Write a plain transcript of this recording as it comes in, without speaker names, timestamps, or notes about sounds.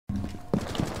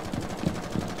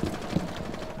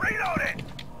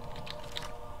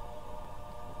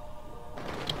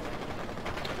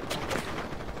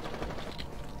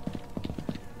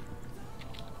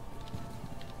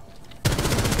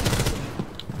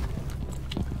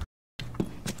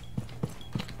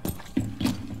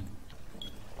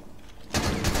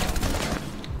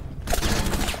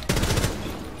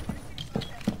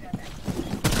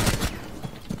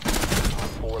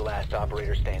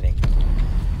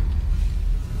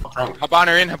What's wrong?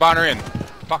 Habana in.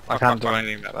 Fuck, I can't do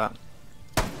anything about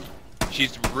that.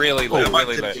 She's really low,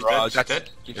 really low. She's dead.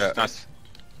 Yeah, nice.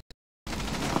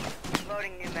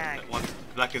 Loading new mag. One,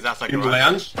 Black is outside In the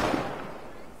garage. lounge?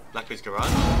 Black is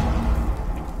garage.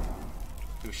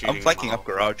 I'm flanking up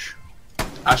garage.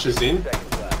 Ash is in.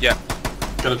 Yeah.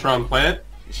 Gonna try and plant.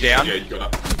 Down. Yeah, you got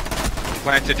up.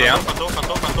 Planted down. Front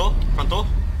door.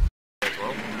 As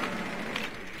well.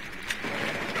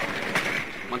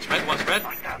 One spread.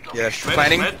 Yeah,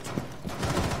 Planting.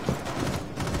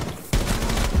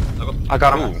 I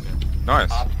got him.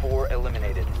 Nice. Op 4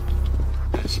 eliminated.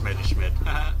 Schmid.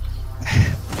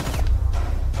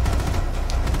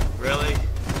 Really?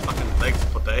 Fucking thanks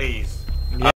for days.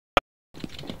 Yeah.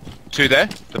 Two there,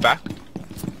 the back.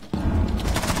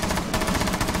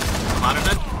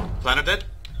 Planner dead.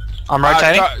 I'm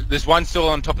rotating. There's one still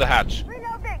on top of the hatch.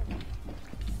 Reloading.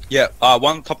 Yeah,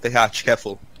 one top of the hatch,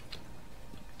 careful.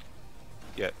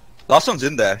 Yeah. Last one's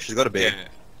in there, she's gotta be. Yeah.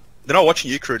 They're not watching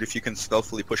you, Crude, if you can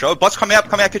stealthily push. Oh, But's coming out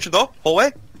kitchen door,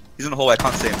 hallway. He's in the hallway, I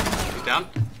can't see him. He's down.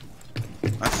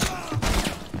 Nice.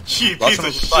 Gee, Last piece one of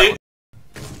was shit.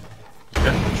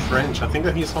 Yeah, trench. I think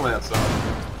I hear someone outside.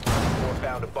 Or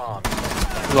found a bomb.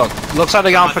 Look, looks like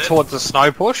they're going for towards the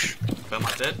snow push.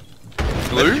 Thermite dead.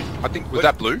 Blue? I think, was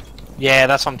that blue? Yeah,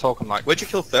 that's what I'm talking like. Where'd you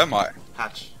kill Thermite?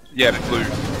 Hatch. Yeah, blue.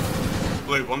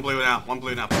 One blue now.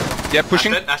 Yeah,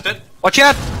 pushing. Ash dead. Watch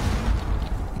out!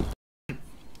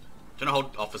 Do you wanna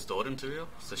hold office door interior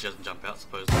so she doesn't jump out,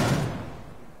 suppose?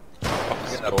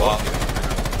 Get that bar.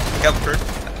 Help, Crude.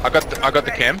 I got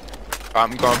the cam.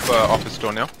 I'm going for office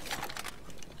door now.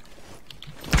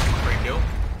 Free kill.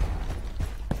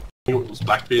 It was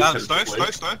Blackbeard. Down, snow.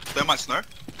 Thermite snow.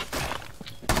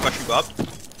 Flashing barb.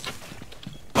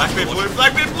 Blackbeard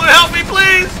blue, help me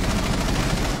please!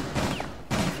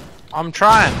 I'm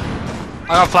trying. I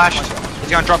got flash. Is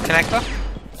he gonna drop connector?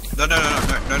 No.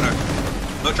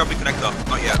 No dropping connector,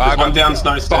 not yet. One down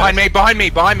snow stairs. Behind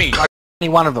me! Only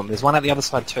one of them. There's one at the other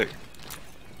side too.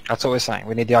 That's what we're saying.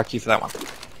 We need the IQ for that one.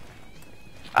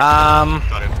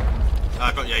 Got him.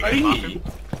 Got Jaeger. Hey.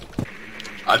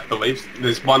 I believe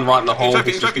there's one right in the hole. In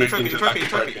trophy. Deal,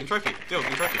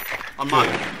 in trophy. On Mark.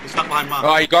 He's stuck behind Mark.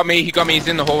 Oh, he got me, he's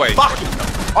in the hallway. Fuck!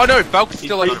 Oh no, Valk's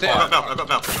still upstairs. I got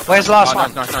Bell. Where's the last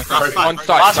one? Nice. Right. On site.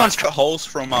 Last one's cut holes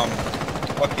from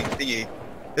fucking thingy.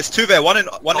 There's two there, one in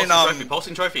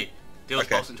Pulsing trophy. Deal's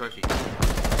Okay. pulsing trophy.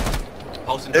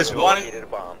 Pulsing There's trophy. one. Located a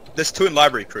bomb. There's two in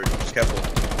library, Crew. Just careful.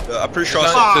 I'm pretty sure.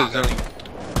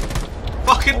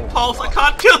 Fucking pulse, I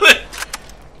can't kill it!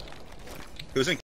 He was in